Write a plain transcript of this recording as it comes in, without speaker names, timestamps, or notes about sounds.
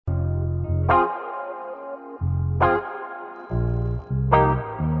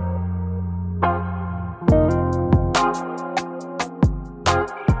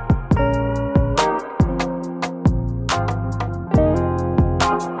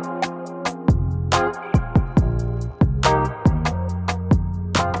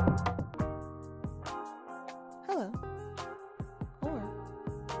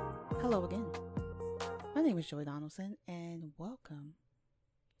Donaldson, and welcome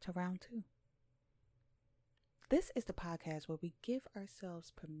to round 2. This is the podcast where we give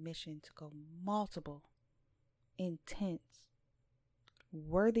ourselves permission to go multiple, intense,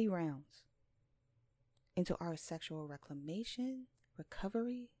 worthy rounds into our sexual reclamation,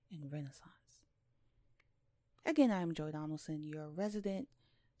 recovery, and renaissance. Again, I am Joy Donaldson, your resident,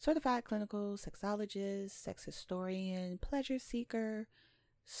 certified clinical sexologist, sex historian, pleasure seeker,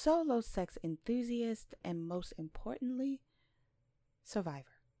 solo sex enthusiast, and most importantly,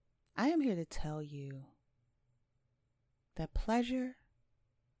 survivor. I am here to tell you that pleasure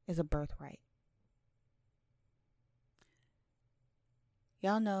is a birthright.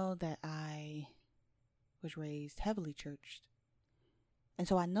 Y'all know that I was raised heavily churched. And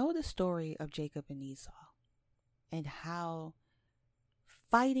so I know the story of Jacob and Esau and how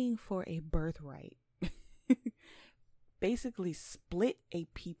fighting for a birthright basically split a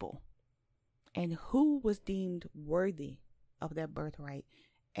people, and who was deemed worthy of that birthright,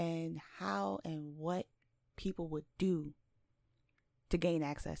 and how and what people would do to gain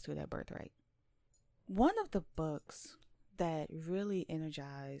access to that birthright. One of the books that really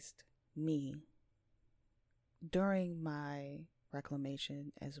energized me during my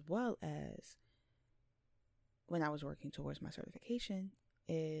reclamation, as well as when I was working towards my certification,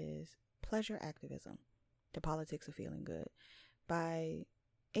 is Pleasure Activism: The Politics of Feeling Good by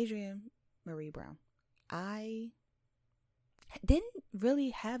Adrienne Marie Brown. I didn't really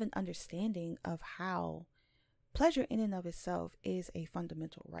have an understanding of how pleasure in and of itself is a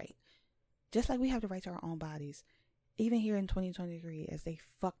fundamental right. Just like we have the right to our own bodies, even here in 2023, as they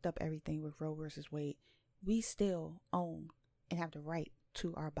fucked up everything with Roe versus Wade, we still own and have the right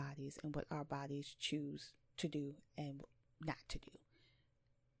to our bodies and what our bodies choose to do and not to do.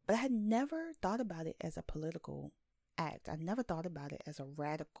 But I had never thought about it as a political act. I never thought about it as a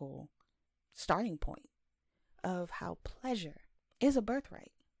radical starting point of how pleasure is a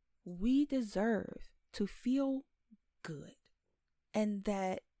birthright. We deserve to feel good, and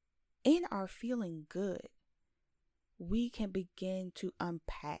that in our feeling good, we can begin to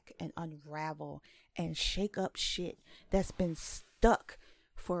unpack and unravel and shake up shit that's been stuck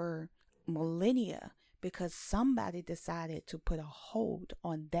for millennia because somebody decided to put a hold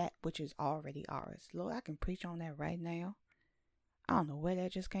on that which is already ours. Lord, I can preach on that right now. I don't know where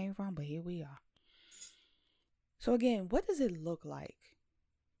that just came from, but here we are. So again, what does it look like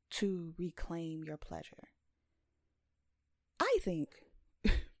to reclaim your pleasure? I think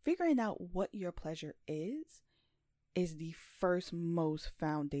figuring out what your pleasure is the first most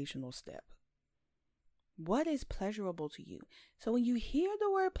foundational step. What is pleasurable to you? So when you hear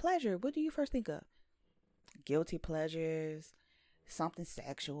the word pleasure, what do you first think of? Guilty pleasures, something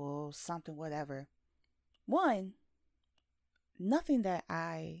sexual, something whatever. One, nothing that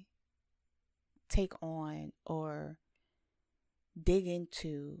I take on or dig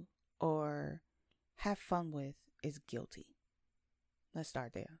into or have fun with is guilty. Let's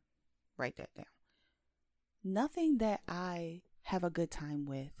start there. Write that down. Nothing that I have a good time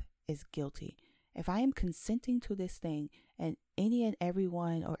with is guilty. If I am consenting to this thing and any and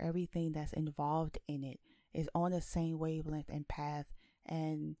everyone or everything that's involved in it is on the same wavelength and path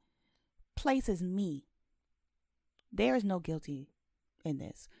and places me, there is no guilty in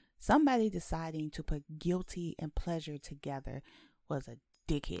this. Somebody deciding to put guilty and pleasure together was a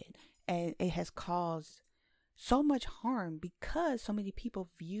dickhead. And it has caused so much harm because so many people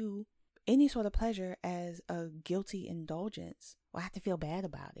view any sort of pleasure as a guilty indulgence. Well, I have to feel bad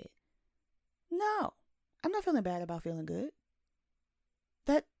about it. No, I'm not feeling bad about feeling good.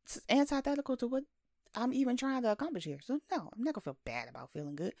 That's antithetical to what I'm even trying to accomplish here. So no, I'm not going to feel bad about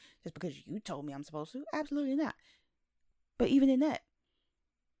feeling good just because you told me I'm supposed to. Absolutely not. But even in that,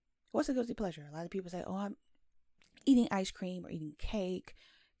 what's a guilty pleasure? A lot of people say, oh, I'm eating ice cream or eating cake,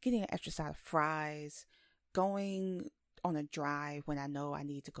 getting an extra side of fries, going on a drive when I know I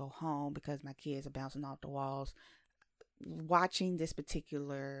need to go home because my kids are bouncing off the walls, watching this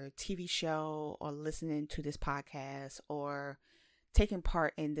particular TV show or listening to this podcast or taking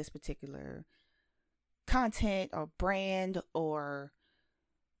part in this particular content or brand or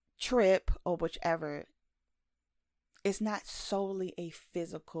trip or whichever. It's not solely a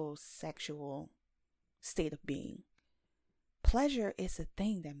physical, sexual state of being. Pleasure is a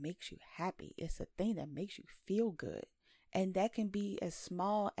thing that makes you happy. It's a thing that makes you feel good. And that can be as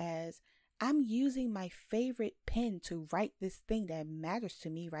small as I'm using my favorite pen to write this thing that matters to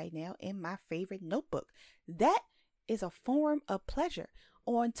me right now in my favorite notebook. That is a form of pleasure.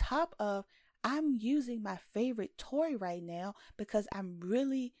 On top of I'm using my favorite toy right now because I'm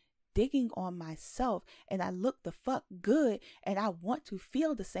really digging on myself and I look the fuck good and I want to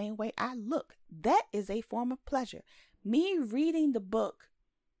feel the same way I look. That is a form of pleasure. Me reading the book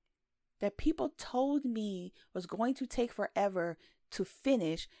that people told me was going to take forever to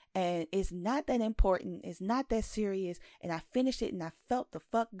finish, and it's not that important, it's not that serious, and I finished it and I felt the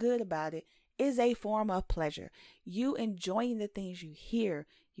fuck good about it, is a form of pleasure. You enjoying the things you hear,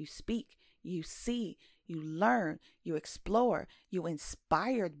 you speak, you see, you learn, you explore, you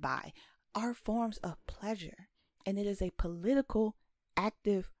inspired by are forms of pleasure. And it is a political,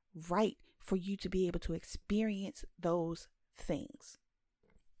 active right for you to be able to experience those things.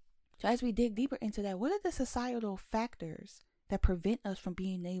 So as we dig deeper into that, what are the societal factors that prevent us from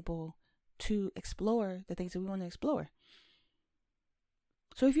being able to explore the things that we want to explore?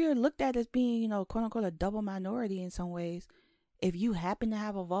 So if you're looked at as being, quote unquote, a double minority in some ways, if you happen to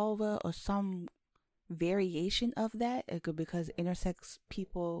have a vulva or some variation of that, it could because intersex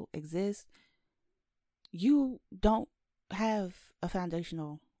people exist, you don't have a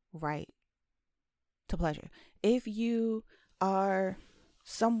foundational right to pleasure. If you are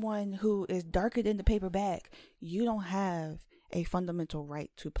someone who is darker than the paper bag, you don't have a fundamental right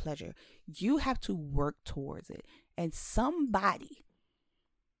to pleasure. You have to work towards it. And somebody,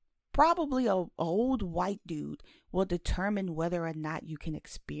 probably an old white dude, will determine whether or not you can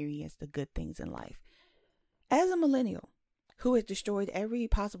experience the good things in life. As a millennial who has destroyed every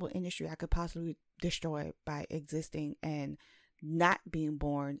possible industry I could possibly destroy by existing and not being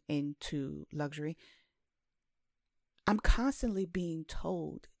born into luxury, I'm constantly being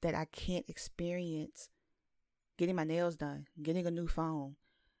told that I can't experience getting my nails done, getting a new phone,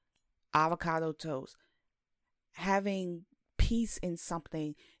 avocado toast, having peace in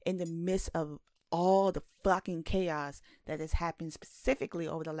something in the midst of all the fucking chaos that has happened specifically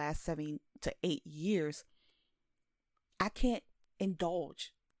over the last 7 to 8 years. I can't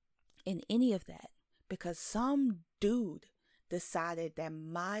indulge in any of that because some dude decided that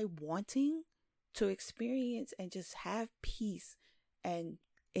my wanting to experience and just have peace and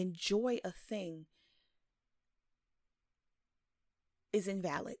enjoy a thing is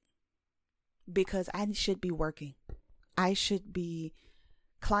invalid, because I should be working. I should be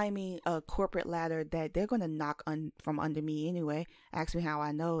climbing a corporate ladder that they're going to knock from under me anyway. Ask me how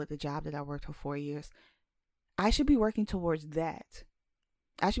I know, at the job that I worked for 4 years. I should be working towards that.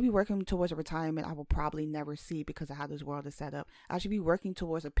 I should be working towards a retirement I will probably never see because of how this world is set up. I should be working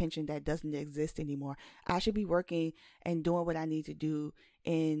towards a pension that doesn't exist anymore. I should be working and doing what I need to do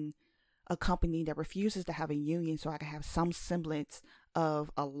in a company that refuses to have a union so I can have some semblance of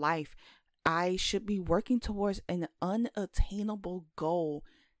a life. I should be working towards an unattainable goal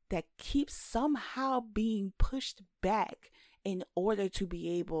that keeps somehow being pushed back in order to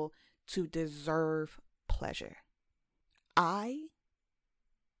be able to deserve pleasure. I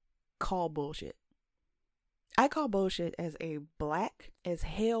call bullshit. I call bullshit as a black as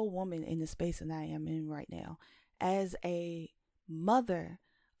hell woman in the space that I am in right now, as a mother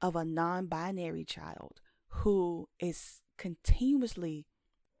of a non-binary child who is continuously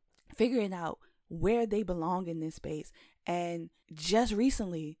figuring out where they belong in this space and just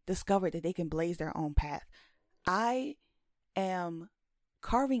recently discovered that they can blaze their own path. I am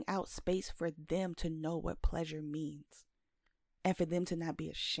carving out space for them to know what pleasure means and for them to not be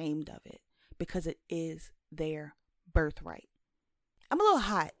ashamed of it because it is their birthright. I'm a little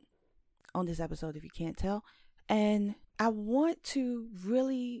hot on this episode if you can't tell, and I want to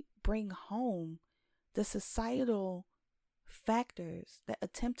really bring home the societal factors that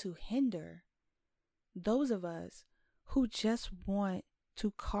attempt to hinder those of us who just want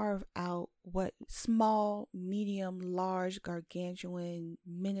to carve out what small, medium, large, gargantuan,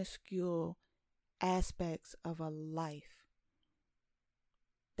 minuscule aspects of a life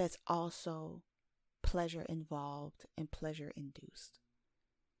that's also pleasure involved and pleasure induced.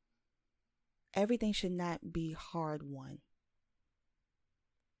 Everything should not be hard won.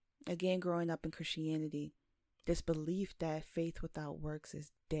 Again, growing up in Christianity, this belief that faith without works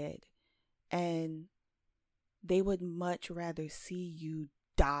is dead, and they would much rather see you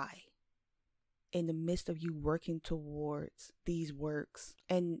die in the midst of you working towards these works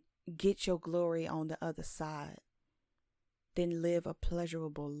and get your glory on the other side than live a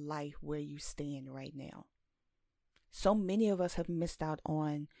pleasurable life where you stand right now. So many of us have missed out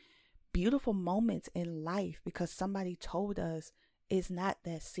on beautiful moments in life because somebody told us it's not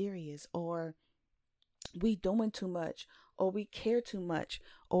that serious, or we doing too much, or we care too much,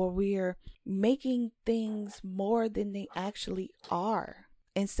 or we're making things more than they actually are,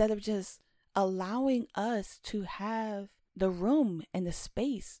 instead of just allowing us to have the room and the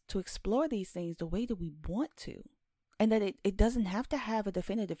space to explore these things the way that we want to. And that it doesn't have to have a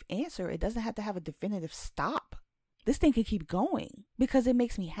definitive answer. It doesn't have to have a definitive stop. This thing can keep going because it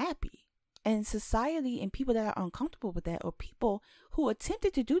makes me happy. And society and people that are uncomfortable with that, or people who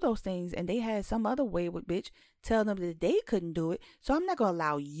attempted to do those things and they had some other wayward bitch tell them that they couldn't do it. So I'm not going to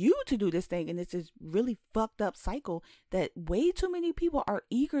allow you to do this thing. And it's this really fucked up cycle that way too many people are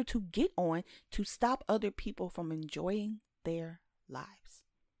eager to get on to stop other people from enjoying their lives.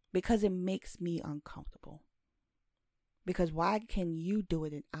 Because it makes me uncomfortable. Because why can you do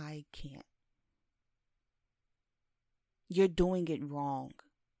it and I can't? You're doing it wrong.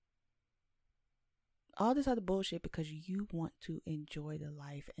 All this other bullshit because you want to enjoy the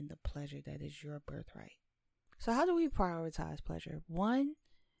life and the pleasure that is your birthright. So how do we prioritize pleasure? One,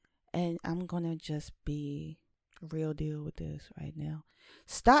 and I'm going to just be real deal with this right now.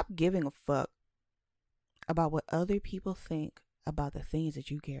 Stop giving a fuck about what other people think about the things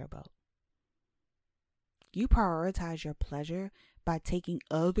that you care about. You prioritize your pleasure by taking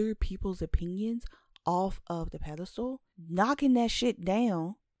other people's opinions off of the pedestal, knocking that shit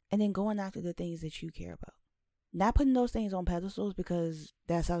down, and then going after the things that you care about. Not putting those things on pedestals because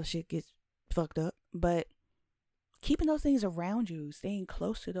that's how shit gets fucked up. But keeping those things around you, staying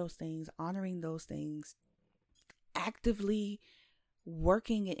close to those things, honoring those things, actively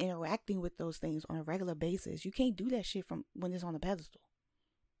working and interacting with those things on a regular basis. You can't do that shit from when it's on a pedestal.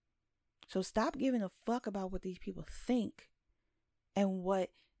 So stop giving a fuck about what these people think and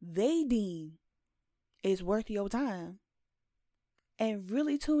what they deem is worth your time. And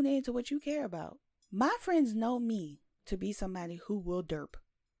really tune into what you care about. My friends know me to be somebody who will derp.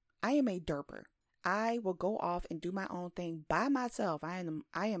 I am a derper. I will go off and do my own thing by myself. I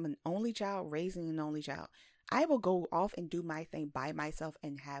am an only child raising an only child. I will go off and do my thing by myself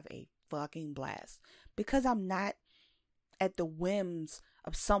and have a fucking blast. Because I'm not at the whims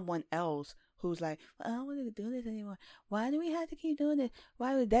of someone else who's like, well, I don't want to do this anymore. Why do we have to keep doing this?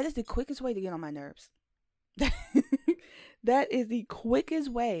 That is the quickest way to get on my nerves. That is the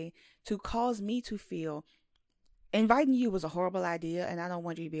quickest way to cause me to feel inviting you was a horrible idea and I don't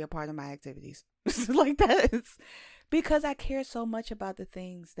want you to be a part of my activities. Like that. Because I care so much about the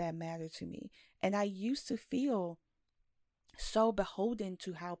things that matter to me. And I used to feel so beholden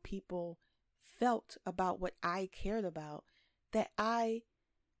to how people felt about what I cared about that I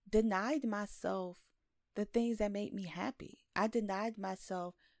denied myself the things that made me happy. I denied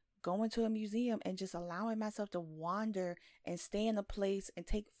myself going to a museum and just allowing myself to wander and stay in a place and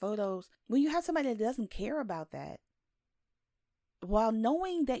take photos. When you have somebody that doesn't care about that, while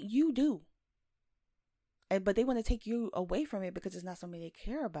knowing that you do, but they want to take you away from it because it's not something they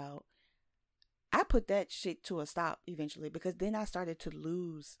care about, I put that shit to a stop eventually, because then I started to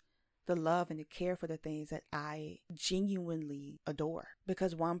lose the love and the care for the things that I genuinely adore,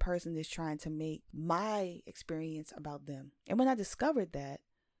 because one person is trying to make my experience about them. And when I discovered that,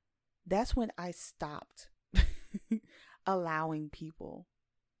 that's when I stopped allowing people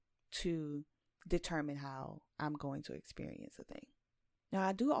to determine how I'm going to experience a thing. Now,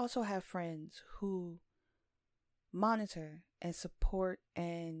 I do also have friends who monitor and support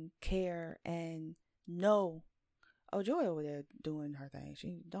and care and know, oh, Joy over there doing her thing.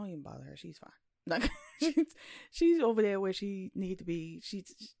 She don't even bother her. She's fine. Like she's over there where she need to be.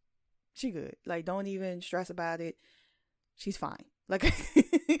 She good. Like, don't even stress about it. She's fine. Like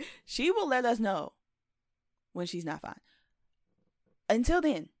she will let us know when she's not fine. Until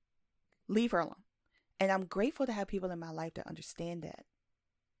then, leave her alone. And I'm grateful to have people in my life that understand that.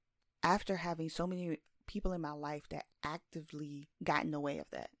 After having so many people in my life that actively got in the way of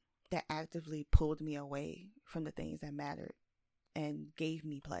that actively pulled me away from the things that mattered and gave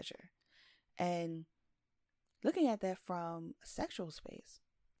me pleasure. And looking at that from a sexual space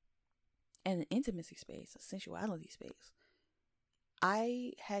and an intimacy space, a sensuality space,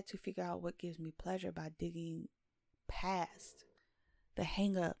 I had to figure out what gives me pleasure by digging past the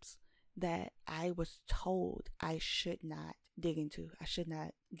hang-ups that I was told I should not dig into, I should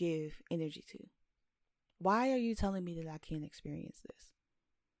not give energy to. Why are you telling me that I can't experience this?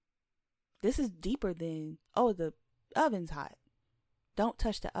 This is deeper than, oh, the oven's hot. Don't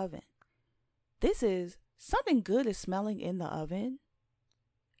touch the oven. This is something good is smelling in the oven.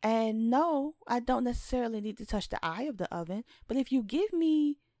 And no, I don't necessarily need to touch the eye of the oven. But if you give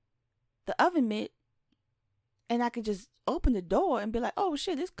me the oven mitt and I could just open the door and be like, oh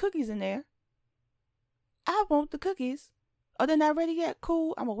shit, there's cookies in there. I want the cookies. Oh, they're not ready yet?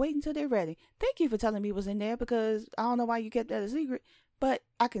 Cool. I'm going to wait until they're ready. Thank you for telling me what's in there, because I don't know why you kept that a secret. But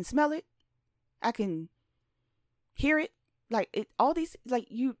I can smell it. I can hear it. Like, all these, like,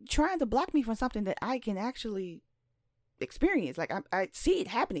 you trying to block me from something that I can actually experience. Like, I see it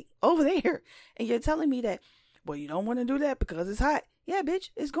happening over there. And you're telling me that Well, you don't want to do that because it's hot. Yeah, bitch,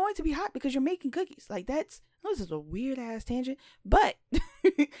 it's going to be hot because you're making cookies. Like, this is a weird ass tangent, but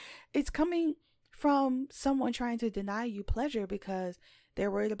it's coming from someone trying to deny you pleasure because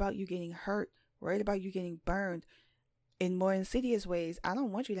they're worried about you getting hurt, worried about you getting burned in more insidious ways. I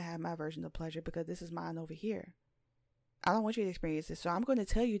don't want you to have my version of pleasure because this is mine over here. I don't want you to experience this. So I'm going to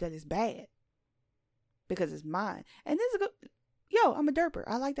tell you that it's bad because it's mine. And this is good. Yo, I'm a derper.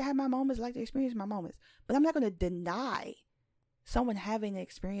 I like to have my moments, I like to experience my moments. But I'm not going to deny someone having an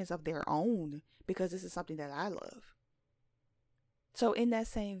experience of their own because this is something that I love. So in that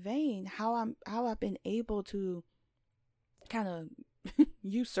same vein, how I've been able to kind of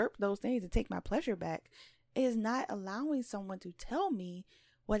usurp those things and take my pleasure back is not allowing someone to tell me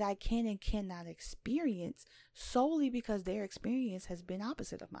what I can and cannot experience solely because their experience has been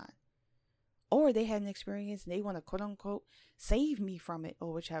opposite of mine. Or they had an experience and they want to quote unquote save me from it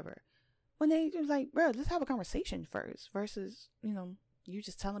or whichever. When they just like, bro, let's have a conversation first versus, you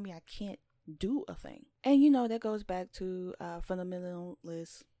just telling me I can't do a thing. And that goes back to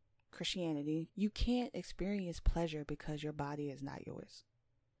fundamentalist Christianity. You can't experience pleasure because your body is not yours.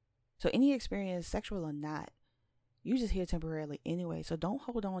 So any experience, sexual or not, you just here temporarily anyway. So don't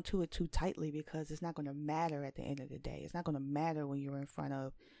hold on to it too tightly because it's not going to matter at the end of the day. It's not going to matter when you're in front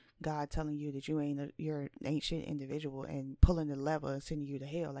of God telling you that you're an ancient individual and pulling the lever and sending you to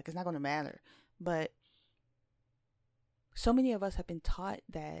hell. Like, it's not going to matter. But so many of us have been taught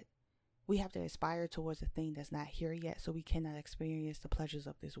that we have to aspire towards a thing that's not here yet, so we cannot experience the pleasures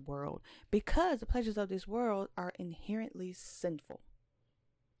of this world because the pleasures of this world are inherently sinful.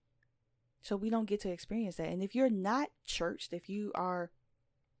 So we don't get to experience that. And if you're not churched, if you are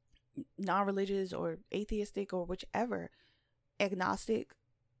non-religious or atheistic or whichever, agnostic,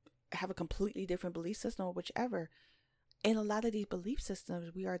 have a completely different belief system or whichever, in a lot of these belief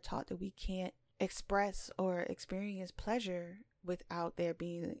systems, we are taught that we can't express or experience pleasure without there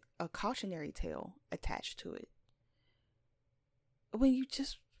being a cautionary tale attached to it. When you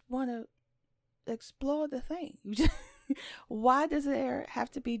just want to explore the thing, why does there have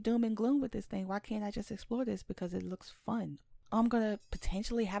to be doom and gloom with this thing? Why can't I just explore this because it looks fun? I'm going to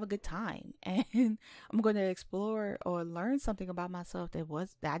potentially have a good time and I'm going to explore or learn something about myself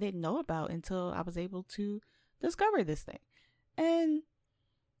that I didn't know about until I was able to discover this thing. And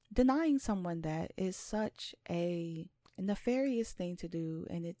denying someone that is such a nefarious thing to do,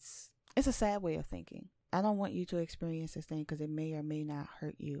 and it's a sad way of thinking. I don't want you to experience this thing because it may or may not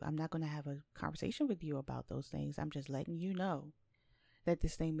hurt you. I'm not going to have a conversation with you about those things. I'm just letting you know that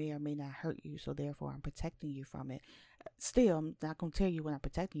this thing may or may not hurt you, so therefore I'm protecting you from it. Still, I'm not going to tell you what I'm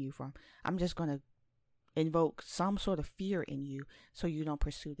protecting you from. I'm just going to invoke some sort of fear in you so you don't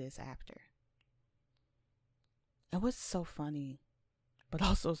pursue this after. And what's so funny, but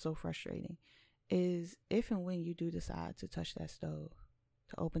also so frustrating, is if and when you do decide to touch that stove,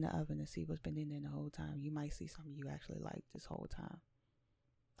 to open the oven and see what's been in there the whole time, you might see something you actually like this whole time.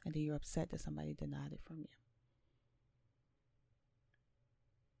 And then you're upset that somebody denied it from you.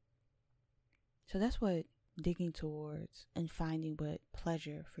 So that's what digging towards and finding what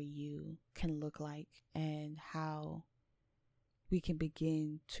pleasure for you can look like, and how we can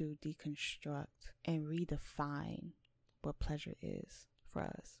begin to deconstruct and redefine what pleasure is for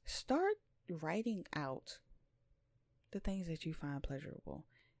us. Start writing out the things that you find pleasurable.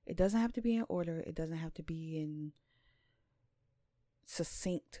 It doesn't have to be in order. It doesn't have to be in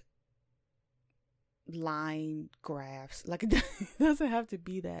succinct line graphs. Like, it doesn't have to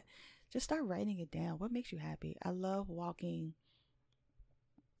be that. Just start writing it down. What makes you happy? I love walking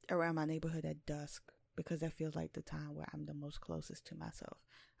around my neighborhood at dusk because that feels like the time where I'm the most closest to myself.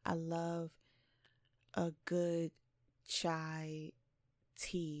 I love a good chai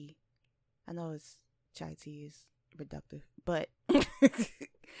tea. I know chai tea is reductive, but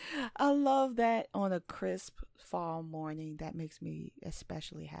I love that on a crisp fall morning. That makes me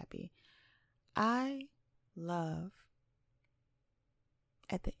especially happy. I love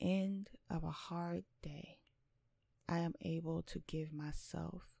at the end of a hard day, I am able to give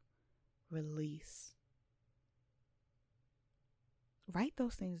myself release. Write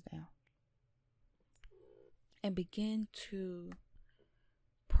those things down and begin to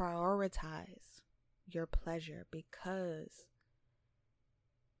prioritize your pleasure because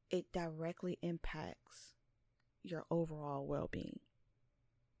it directly impacts your overall well-being.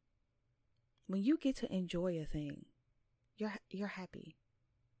 When you get to enjoy a thing, you're happy,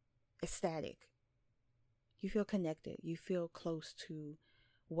 ecstatic. You feel connected. You feel close to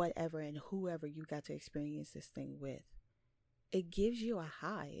whatever and whoever you got to experience this thing with. It gives you a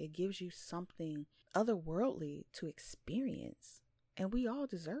high. It gives you something otherworldly to experience. And we all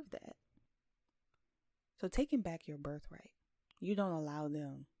deserve that. So taking back your birthright, you don't allow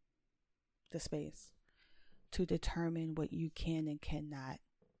them the space to determine what you can and cannot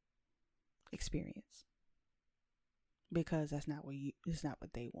experience, because it's not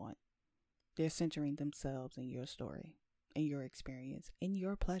what they want. They're centering themselves in your story, in your experience, in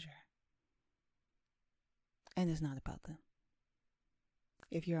your pleasure. And it's not about them.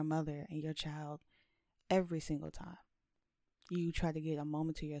 If you're a mother and your child, every single time you try to get a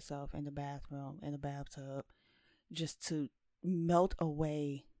moment to yourself in the bathroom, in the bathtub, just to melt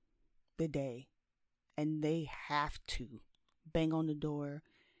away the day, and they have to bang on the door,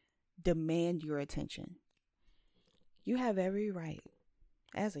 demand your attention, you have every right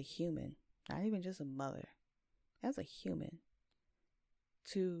as a human, not even just a mother, as a human,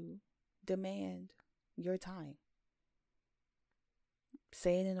 to demand your time.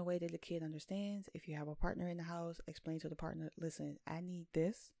 Say it in a way that the kid understands. If you have a partner in the house, explain to the partner, listen, I need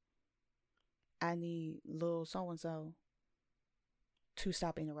this. I need little so-and-so to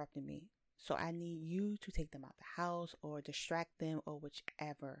stop interrupting me. So I need you to take them out the house or distract them or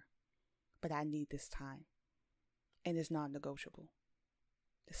whichever. But I need this time. And it's non-negotiable.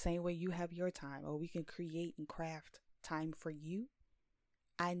 The same way you have your time, or we can create and craft time for you,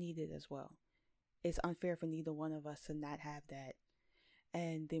 I need it as well. It's unfair for neither one of us to not have that,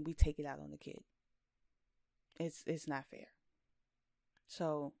 and then we take it out on the kid. It's not fair.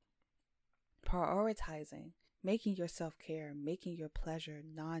 So prioritizing, making your self-care, making your pleasure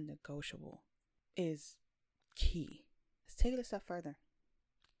non-negotiable is key. Let's take it a step further.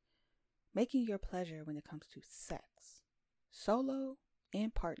 Making your pleasure when it comes to sex, solo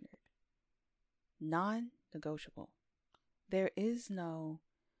and partnered, non-negotiable. There is no,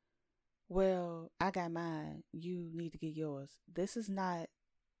 well, I got mine, you need to get yours. This is not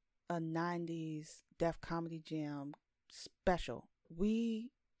a 90s Def Comedy Jam special. We're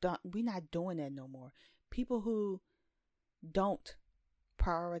not doing that no more. People who don't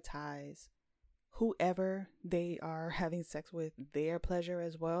prioritize whoever they are having sex with, their pleasure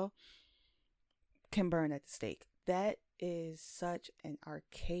as well, can burn at the stake. That is such an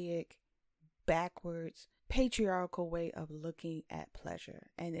archaic, backwards, patriarchal way of looking at pleasure,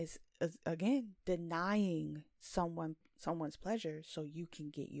 and it's again denying someone's pleasure so you can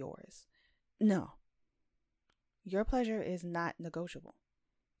get yours. No, your pleasure is not negotiable.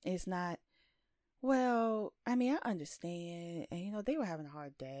 It's not, well, I mean, I understand, and they were having a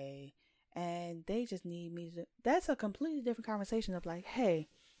hard day and they just need me to. That's a completely different conversation of like, hey,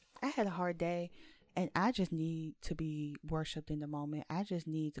 I had a hard day and I just need to be worshipped in the moment. I just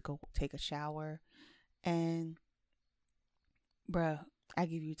need to go take a shower. And bruh, I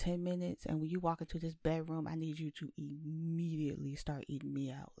give you 10 minutes, and when you walk into this bedroom, I need you to immediately start eating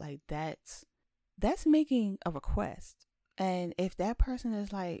me out. Like that's making a request. And if that person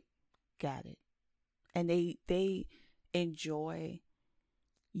is like, got it, and they enjoy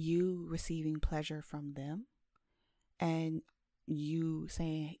you receiving pleasure from them, and you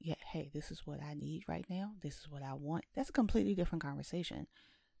saying, yeah, hey, this is what I need right now, this is what I want, that's a completely different conversation.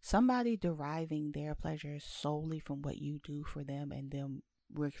 Somebody deriving their pleasure solely from what you do for them and them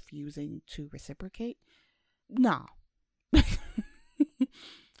refusing to reciprocate, no.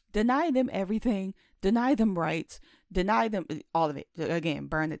 Deny them everything, deny them rights, deny them all of it. Again,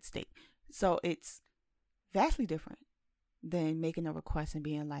 burn at stake. So it's vastly different than making a request and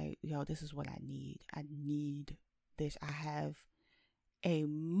being like, yo, this is what I need. I need this. I have a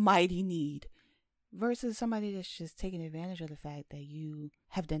mighty need. Versus somebody that's just taking advantage of the fact that you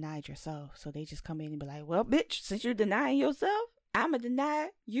have denied yourself. So they just come in and be like, well, bitch, since you're denying yourself, I'ma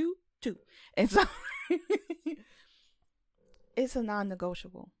deny you too. And so it's a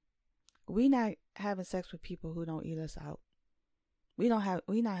non-negotiable. We not having sex with people who don't eat us out. We not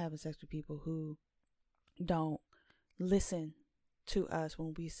having sex with people who don't listen to us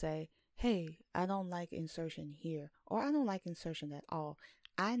when we say, hey, I don't like insertion here, or I don't like insertion at all.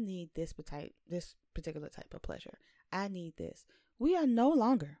 I need this particular type of pleasure. I need this. We are no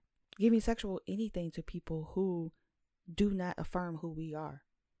longer giving sexual anything to people who do not affirm who we are,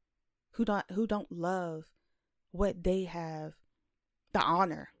 who don't love what they have the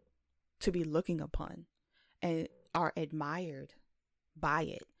honor to be looking upon, and are admired by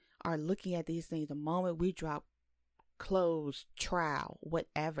it, are looking at these things. The moment we drop clothes, trowel,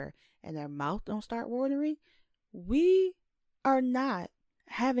 whatever, and their mouth don't start watering, we are not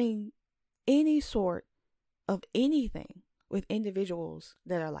having any sort of anything with individuals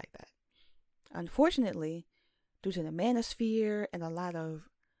that are like that. Unfortunately, due to the manosphere and a lot of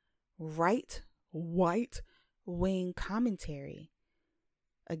right white wing commentary,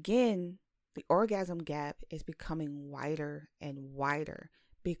 again, the orgasm gap is becoming wider and wider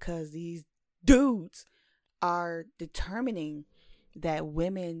because these dudes are determining that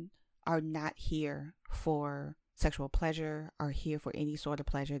women are not here for sexual pleasure, are here for any sort of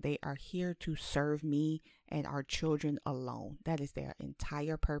pleasure. They are here to serve me and our children alone. That is their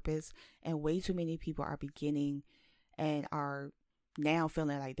entire purpose. And way too many people are beginning and are now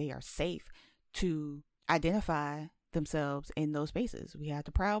feeling like they are safe to identify themselves in those spaces. We have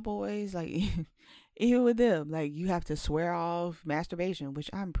the Proud Boys, like even with them, like you have to swear off masturbation, which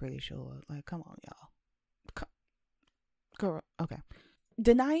I'm pretty sure, like, come on, y'all. Girl, okay.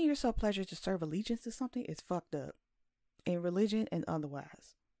 Denying yourself pleasure to serve allegiance to something is fucked up in religion and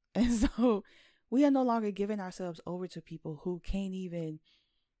otherwise. And so we are no longer giving ourselves over to people who can't even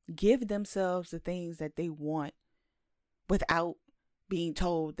give themselves the things that they want without being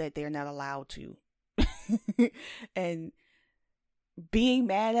told that they're not allowed to. And being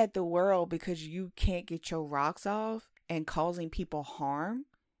mad at the world because you can't get your rocks off and causing people harm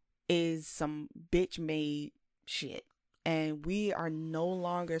is some bitch made shit. And we are no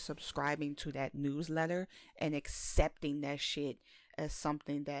longer subscribing to that newsletter and accepting that shit as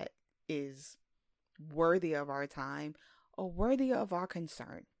something that is worthy of our time or worthy of our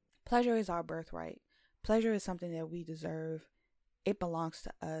concern. Pleasure is our birthright. Pleasure is something that we deserve. It belongs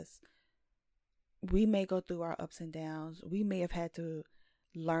to us. We may go through our ups and downs. We may have had to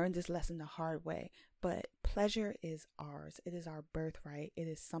learn this lesson the hard way, but pleasure is ours. It is our birthright. It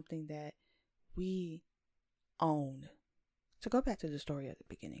is something that we own. So go back to the story at the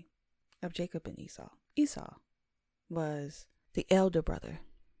beginning of Jacob and Esau. Esau was the elder brother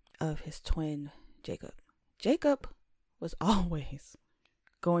of his twin Jacob. Jacob was always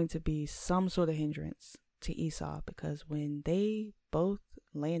going to be some sort of hindrance to Esau because when they both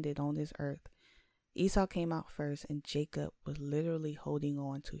landed on this earth, Esau came out first and Jacob was literally holding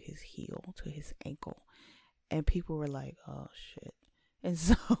on to his heel, to his ankle. And people were like, oh shit. And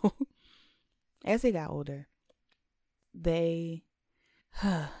so as they got older, they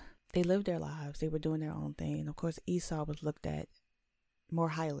lived their lives. They were doing their own thing. And of course, Esau was looked at more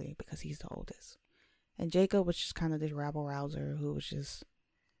highly because he's the oldest. And Jacob was just kind of this rabble rouser who was just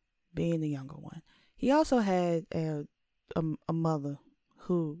being the younger one. He also had a mother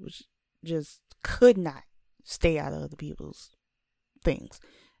who was just could not stay out of other people's things.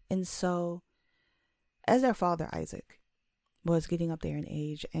 And so as their father, Isaac, was getting up there in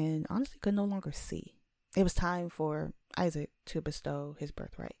age and honestly could no longer see, it was time for Isaac to bestow his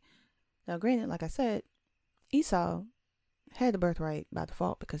birthright. Now, granted, like I said, Esau had the birthright by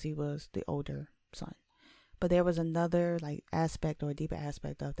default because he was the older son. But there was another aspect or a deeper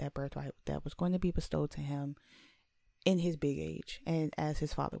aspect of that birthright that was going to be bestowed to him in his big age and as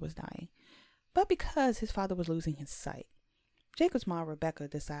his father was dying. But because his father was losing his sight, Jacob's mom, Rebecca,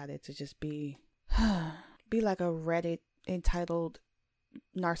 decided to just be like a Reddit entitled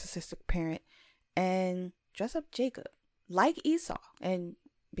narcissistic parent and dress up Jacob like Esau and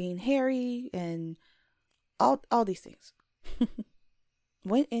being hairy and all these things.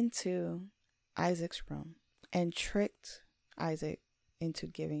 Went into Isaac's room and tricked Isaac into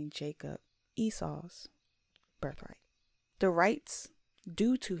giving Jacob Esau's birthright, the rights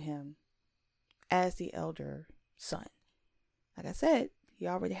due to him as the elder son. Like I said, he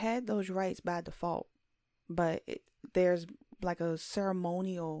already had those rights by default, but there's like a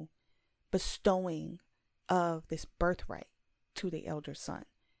ceremonial bestowing of this birthright to the elder son.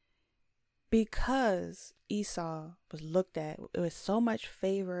 Because Esau was looked at with so much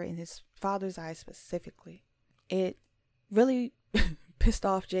favor in his father's eyes specifically, it really pissed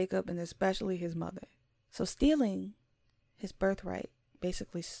off Jacob and especially his mother. So stealing his birthright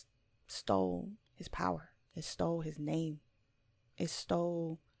basically stole his power. It stole his name. It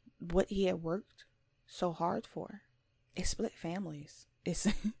stole what he had worked so hard for. It split families.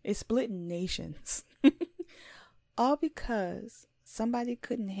 It split nations. All because somebody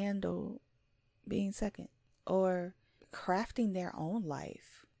couldn't handle being second or crafting their own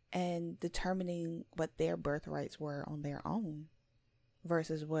life and determining what their birthrights were on their own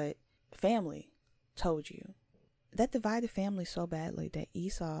versus what family told you. That divided family so badly that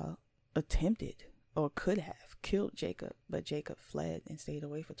Esau attempted or could have killed Jacob, but Jacob fled and stayed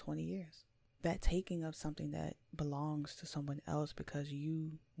away for 20 years. That taking of something that belongs to someone else because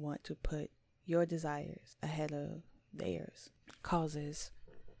you want to put your desires ahead of theirs causes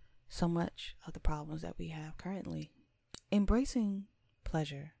so much of the problems that we have currently. Embracing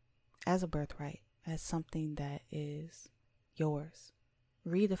pleasure as a birthright, as something that is yours,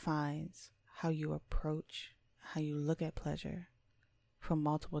 redefines how you approach, how you look at pleasure from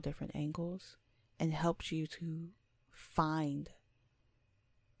multiple different angles, and helps you to find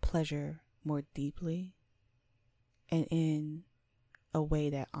pleasure more deeply and in a way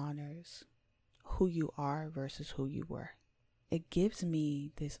that honors who you are versus who you were. It gives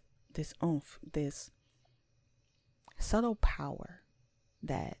me this oomph, this subtle power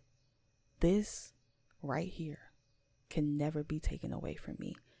that this right here can never be taken away from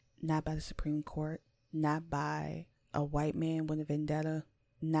me. Not by the Supreme Court, not by a white man with a vendetta,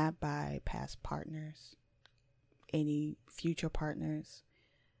 not by past partners, any future partners,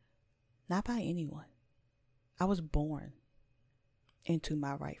 not by anyone. I was born into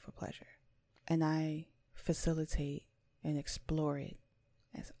my right for pleasure, and I facilitate and explore it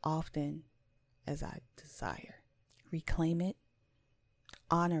as often as I desire. Reclaim it,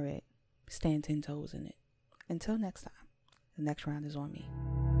 honor it, stand 10 toes in it. Until next time, the next round is on me.